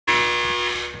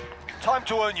Time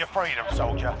to earn your freedom,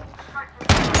 soldier.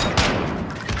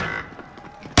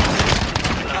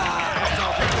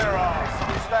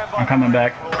 I'm coming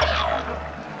back.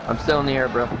 I'm still in the air,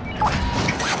 bro.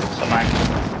 So mine.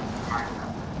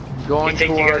 Going He take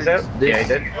you guys towards out? this. Yeah, he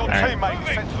did. Your Alright. teammate was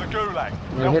sent to the gulag.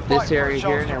 We'll hit this area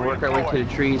here and then work our way to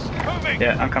the trees.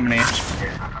 Yeah, I'm coming in.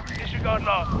 Disregard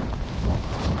lock.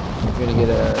 We're gonna get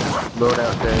a load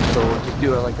out there, so we'll just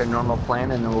do like a normal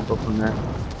plan and then we'll go from there.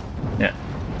 Yeah.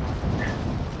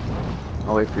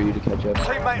 I'll wait for you to catch up.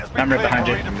 Teammate has been I'm right cleared behind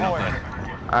for you.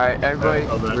 redeployment. Alright, everybody,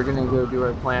 we're gonna go do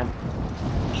our plan.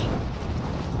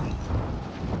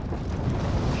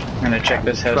 I'm gonna check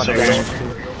this house over here.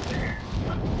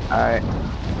 Alright.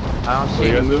 I don't see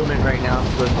any movement right now,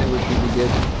 so I think we should be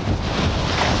good.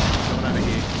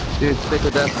 Dude, stick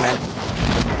with us, man.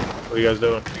 What are you guys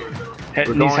doing?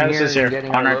 Hitting these houses here,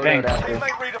 on our ping. Teammate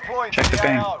redeploying Check to the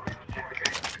ping. AO.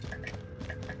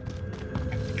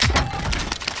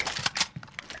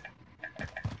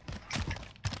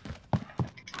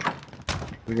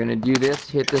 We're gonna do this,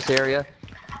 hit this area,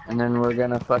 and then we're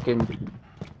gonna fucking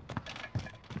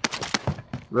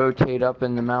rotate up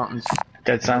in the mountains.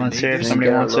 Dead silence here if and somebody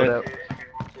get our wants it. loadout.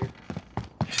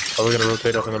 Are we gonna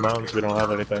rotate up in the mountains? We don't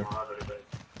have anything.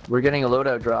 We're getting a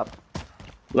loadout drop.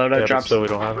 Loadout Yeah, but drops still we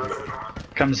don't have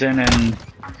it. comes in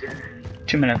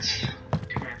 2 minutes.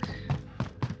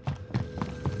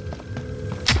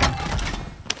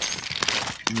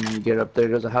 Get up there.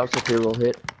 There's a house up here we'll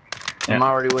hit. Yeah. I'm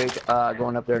already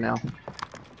going up there now.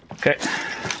 Okay.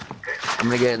 I'm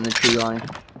gonna get in the tree line.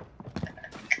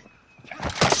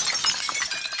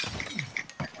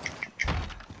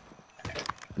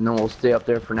 And then we'll stay up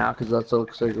there for now because that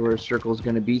looks like where circle's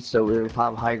gonna be, so we'll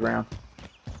have high ground.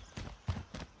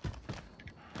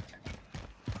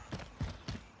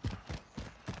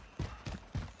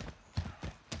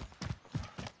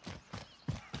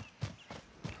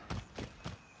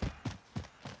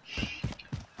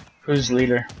 Who's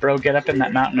leader? Bro, get up in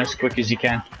that mountain as quick as you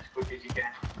can.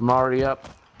 I'm already up.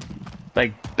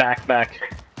 Like, back.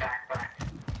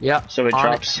 Yep. So it on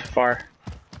drops far.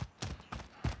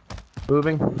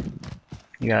 Moving.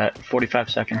 You got 45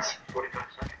 seconds.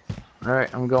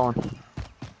 Alright, I'm going.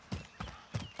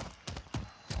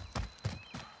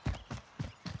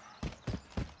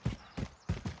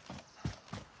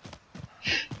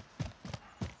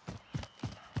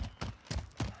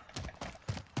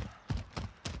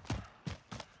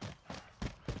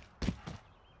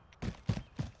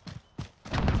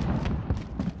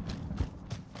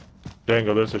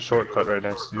 Django, there's a shortcut right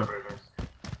next to you.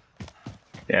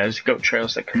 Yeah, there's goat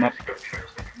trails that come up.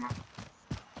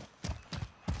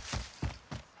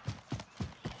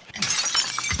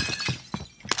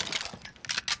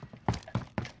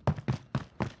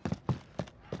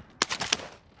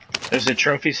 There's a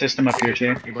trophy system up here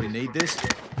too. Anybody need this?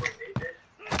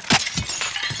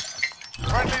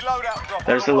 Friendly loadout drop.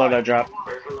 There's the loadout drop.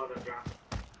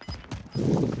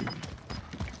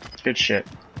 Good shit.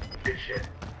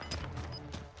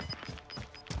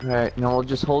 Alright, now we'll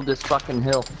just hold this fucking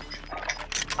hill.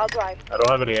 I'll drive. I don't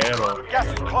have any ammo. Gas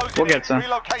is closing. We'll get some.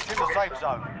 Relocating the safe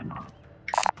zone.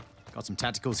 Got some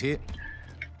tacticals here.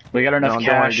 We got enough No, don't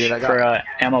worry, cash dude, I got- for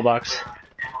ammo box.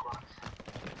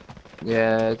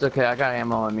 Yeah, it's okay. I got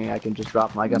ammo on me. I can just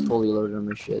drop them. I got fully loaded on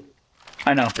my shit.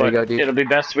 I know, There you but go, dude. it'll be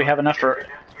best we have enough for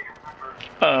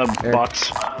Here.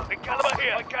 box. Big caliber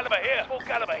here. Big caliber here. Full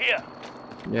caliber here.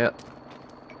 Yep.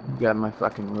 Got my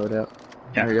fucking loadout.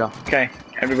 Yeah. There you go. Okay,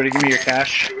 everybody give me your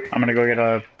cash. I'm gonna go get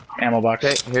a ammo box.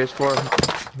 Okay, here's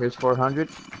 400.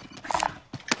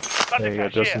 Yeah, you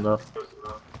got just enough.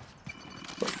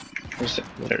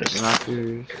 There it is.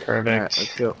 Knockers. Perfect. Alright,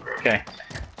 let's go. Okay.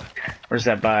 Where's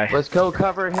that buy? Let's go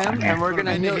cover him, Okay. and we're gonna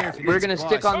Bend in here if you we're need gonna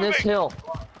supplies. stick on this hill.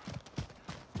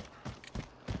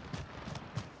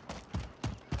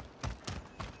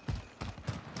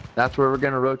 That's where we're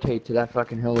gonna rotate to that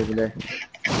fucking hill over there.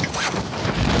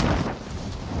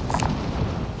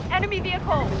 Enemy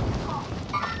vehicle.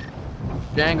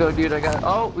 Django, dude, I got.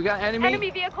 Oh, we got enemy. Enemy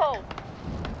vehicle.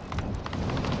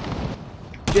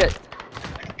 Shit.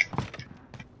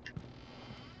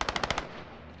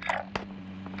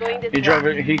 Going this He way. drove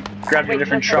it. He grabbed a Wait,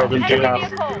 different listen. truck and took Enemy off.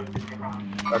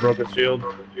 vehicle. I broke his shield.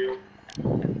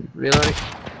 Reloading.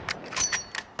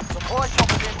 Supply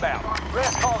chopper inbound. Rare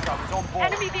cargo is on board.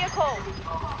 Enemy vehicle.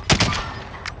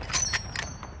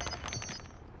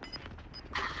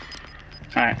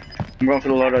 Alright, I'm going for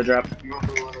the loadout drop.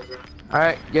 All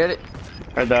right, get it.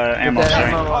 Or the ammo, that sorry.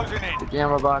 ammo. Closing in. Get the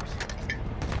ammo box.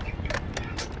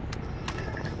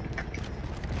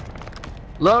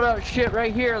 Loadout shit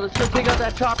right here. Let's go take out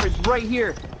that chopper. It's right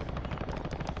here.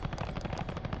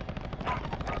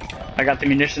 I got the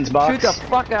munitions box. Shoot the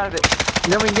fuck out of it.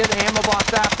 And then we can get the ammo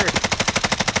box after. In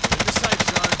the safe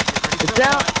zone. Get ready It's for a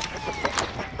down.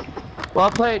 fight.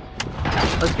 Well played.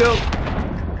 Let's go.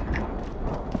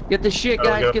 Get the shit, Oh, we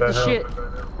guys. got Get the that shit.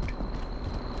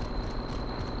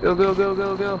 Go, go, go,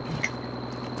 go, go.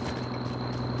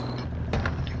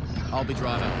 I'll be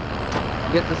driving.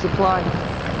 Get the supply.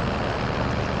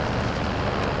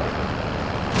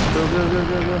 Go, go, go,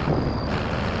 go, go.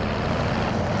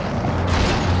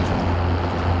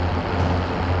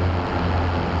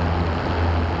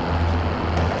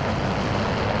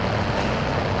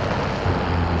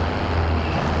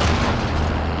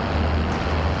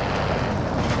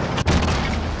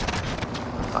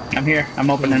 I'm here. I'm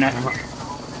opening it.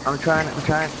 I'm trying.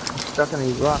 Stuck in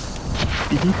these rocks.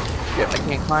 Yep, I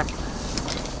can't climb.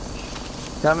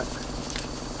 Coming.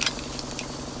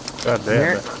 God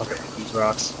Here. damn it. Okay, these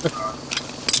rocks.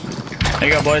 There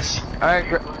you go, boys.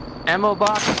 Alright, ammo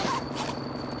box.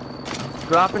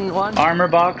 Dropping one. Armor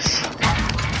box.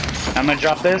 I'm gonna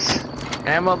drop this.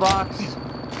 Ammo box.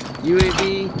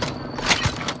 UAV.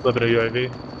 Little bit of UAV.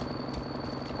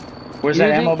 Where's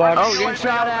that ammo box? Oh, you're getting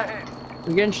shot at.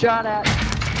 You're getting shot at.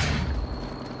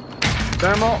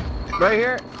 Thermal. Right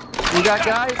here. You got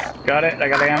guys? Got it. I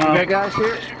got the You ammo. got guys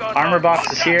here? Armor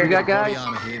box is here. You got Body guys?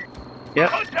 armor here. Yep.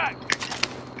 Contact!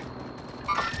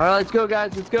 Alright, let's go,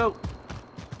 guys. Let's go.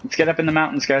 Let's get up in the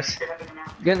mountains, guys.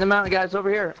 Get in the mountain, guys.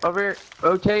 Over here. Over here.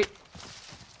 Rotate.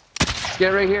 Get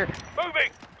right here.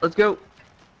 Moving! Let's go.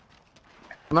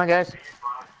 Come on, guys.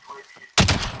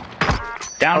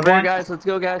 Down Over here, one. guys. Let's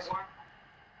go, guys.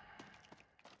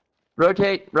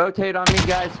 Rotate. Rotate on me,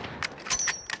 guys.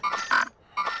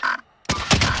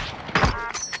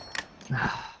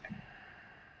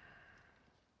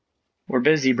 We're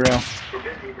busy, bro.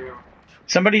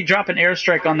 Somebody drop an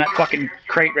airstrike on that fucking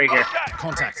crate right here.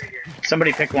 Contact.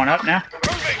 Somebody pick one up now.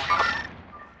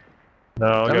 No,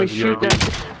 I Let got me the shoot UAV.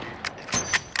 them.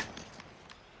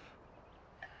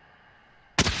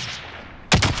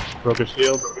 Broke a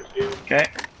shield. Okay.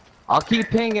 I'll keep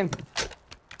pinging.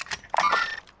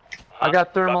 I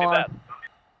got thermal Copy on.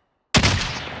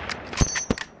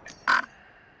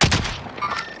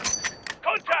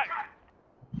 Contact!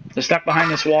 They're stuck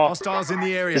behind this wall. Hostiles in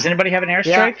the area. Does anybody have an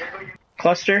airstrike?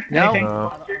 Cluster? No. Anything?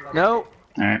 No.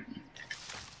 Alright.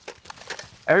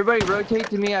 Everybody rotate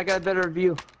to me. I got a better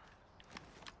view.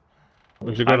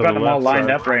 We should go I've to got the them all left lined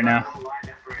side. up right now.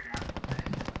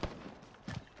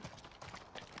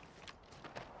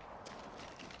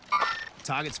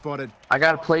 Target spotted. I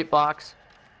got a plate box.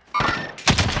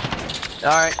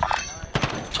 Alright.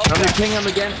 Let me ping him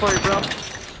again for you, bro.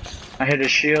 I hit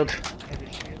his shield.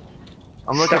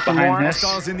 I'm looking Step for behind more. this.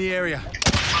 Hostiles in the area.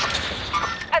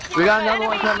 We got another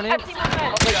one coming in.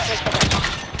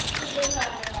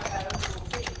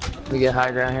 We get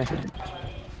high ground here.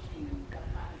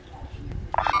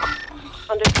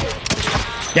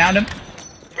 Understood. Downed him.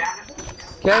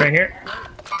 Right Okay. here.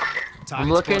 Target I'm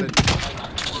looking.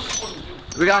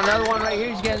 spotted. We got another one right here.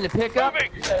 He's getting the pickup.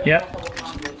 Yep.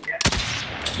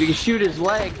 You can shoot his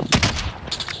leg.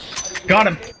 Got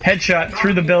him. Headshot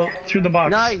through the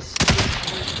box. Nice.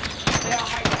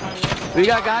 We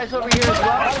got guys over here as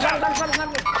well. I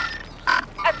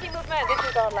see movement. This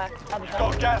is our left.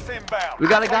 Got gas inbound. We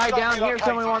got a guy down here.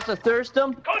 Someone wants to thirst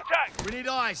him. Contact! We need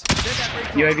eyes. Send that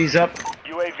recon. UAV's up.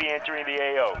 UAV entering the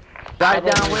AO. Guy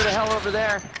down way the hell over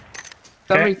there.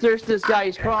 Somebody thirst this guy.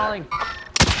 He's crawling.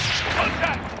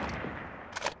 Contact!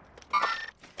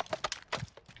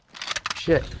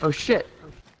 Shit. Oh shit.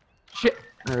 Shit.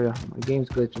 There we go. My game's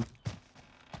glitching.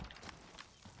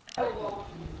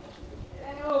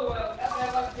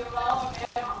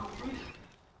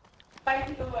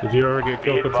 Did you ever get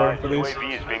kill confirmed for these?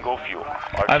 UAV is bingo fuel.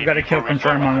 I've got a kill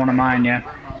confirm on one of mine, yeah.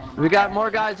 We got more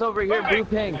guys over here. Blue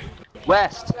ping.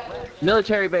 West.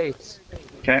 Military base.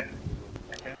 Okay.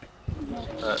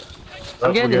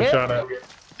 I'm getting We're hit. shot at.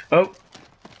 Oh.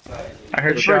 I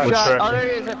heard First shots. shot. track. Oh, there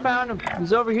he is. I found him.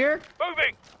 He's over here.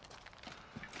 Moving!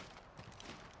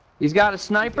 He's got a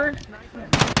sniper.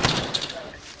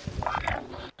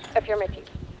 Affirmative.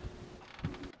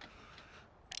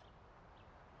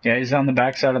 Yeah, he's on the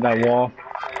backside of that wall.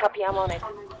 Copy, I'm on it.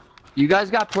 You guys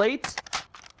got plates?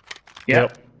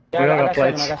 Yep. We all got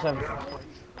plates.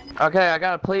 Okay, I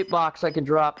got a plate box I can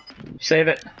drop. Save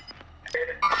it.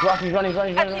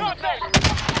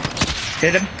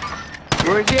 Hit him.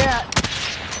 Where's he at?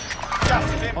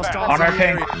 Gas is inbound. Hostiles On in our the ping.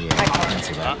 area.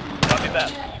 Copy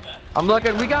that. I'm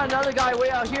looking. We got another guy way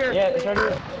out here. Yeah, it's right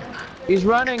here. He's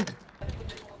running.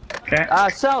 Okay.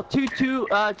 Cell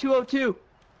 202.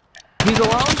 He's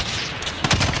alone?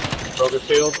 Broke a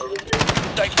shield.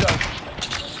 Safe zone.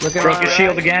 Looking Broke on his our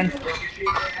shield right. again.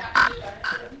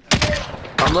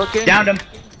 I'm looking. Downed him.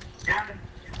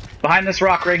 Behind this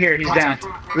rock right here. He's down.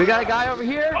 We got a guy over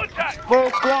here. Contact! Full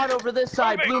squad over this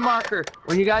side. Moving. Blue marker.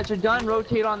 When you guys are done,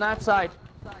 rotate on that side.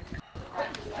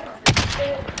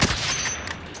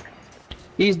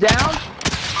 He's down.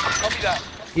 Copy that.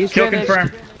 He's Kill finished.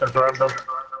 confirmed. Confirmed them.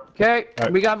 Okay,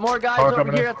 Alright. we got more guys Car over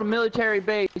coming here in. at the military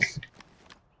base.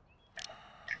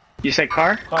 You say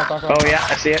car? Oh yeah,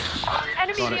 I see it.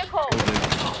 Enemy vehicle.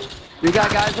 We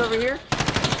got guys over here.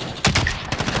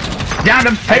 Downed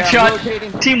him. Yeah, Headshot.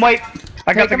 rotating. Team wipe.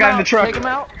 I got Take the him guy in the out, truck. Take him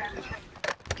out.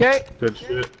 Okay, Good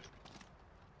shit.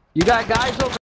 you got guys over